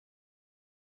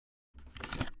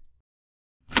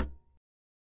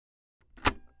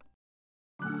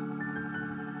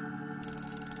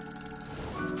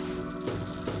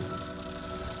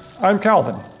I'm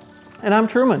Calvin. And I'm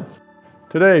Truman.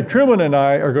 Today, Truman and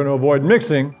I are going to avoid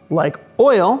mixing like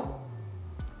oil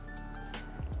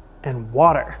and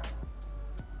water.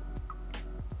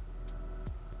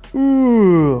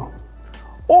 Ooh.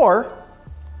 Or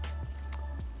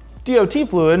DOT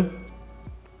fluid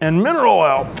and mineral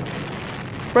oil.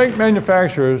 Brake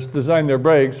manufacturers design their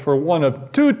brakes for one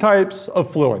of two types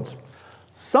of fluids.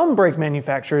 Some brake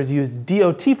manufacturers use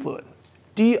DOT fluid.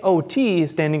 DOT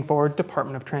standing for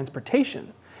Department of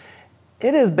Transportation.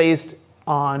 It is based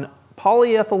on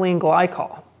polyethylene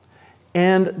glycol,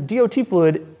 and DOT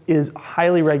fluid is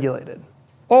highly regulated.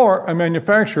 Or a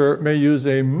manufacturer may use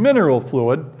a mineral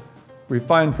fluid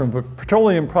refined from a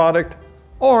petroleum product,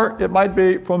 or it might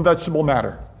be from vegetable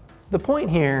matter. The point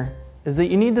here is that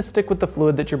you need to stick with the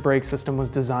fluid that your brake system was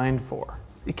designed for.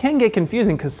 It can get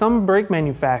confusing because some brake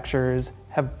manufacturers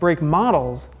have brake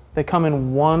models that come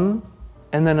in one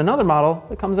and then another model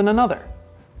that comes in another.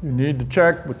 You need to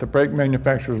check with the brake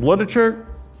manufacturer's literature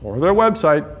or their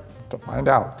website to find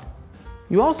out.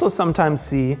 You also sometimes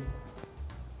see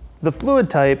the fluid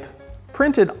type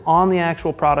printed on the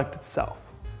actual product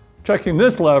itself. Checking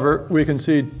this lever, we can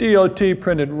see DOT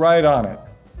printed right on it.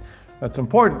 That's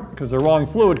important because the wrong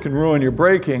fluid can ruin your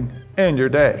braking and your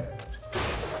day.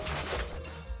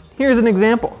 Here's an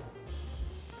example.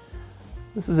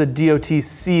 This is a DOT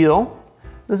seal.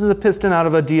 This is a piston out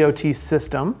of a DOT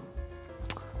system,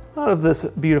 out of this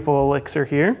beautiful elixir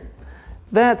here.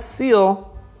 That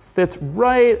seal fits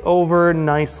right over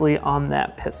nicely on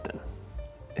that piston.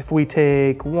 If we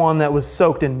take one that was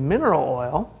soaked in mineral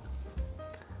oil,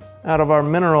 out of our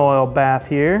mineral oil bath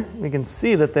here, we can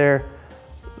see that they're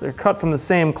cut from the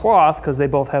same cloth because they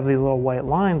both have these little white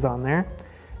lines on there.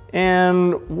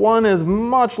 And one is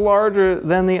much larger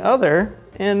than the other,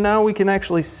 and now we can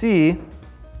actually see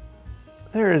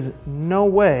there is no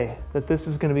way that this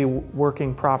is going to be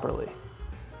working properly.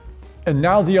 And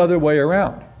now the other way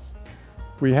around.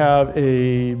 We have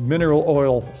a mineral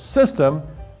oil system,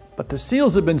 but the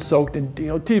seals have been soaked in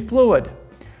DOT fluid.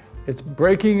 It's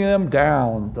breaking them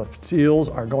down. The seals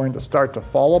are going to start to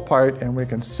fall apart, and we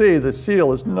can see the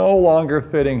seal is no longer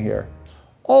fitting here.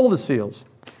 All the seals.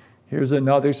 Here's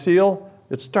another seal.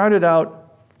 It started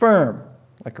out firm,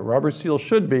 like a rubber seal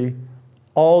should be,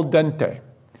 al dente.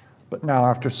 But now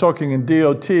after soaking in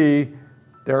DOT,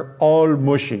 they're all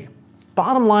mushy.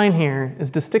 Bottom line here is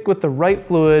to stick with the right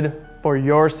fluid for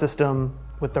your system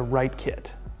with the right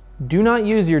kit. Do not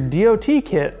use your DOT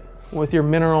kit with your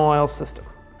mineral oil system.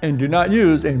 And do not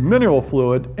use a mineral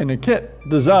fluid in a kit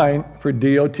designed for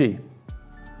DOT.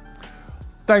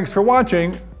 Thanks for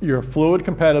watching your fluid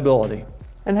compatibility.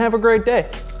 And have a great day.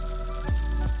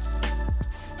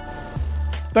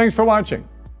 Thanks for watching.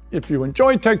 If you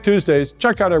enjoyed Tech Tuesdays,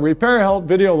 check out our Repair Help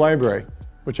video library,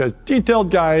 which has detailed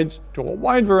guides to a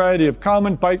wide variety of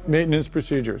common bike maintenance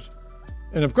procedures.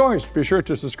 And of course, be sure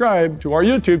to subscribe to our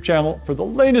YouTube channel for the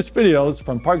latest videos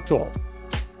from Park Tool.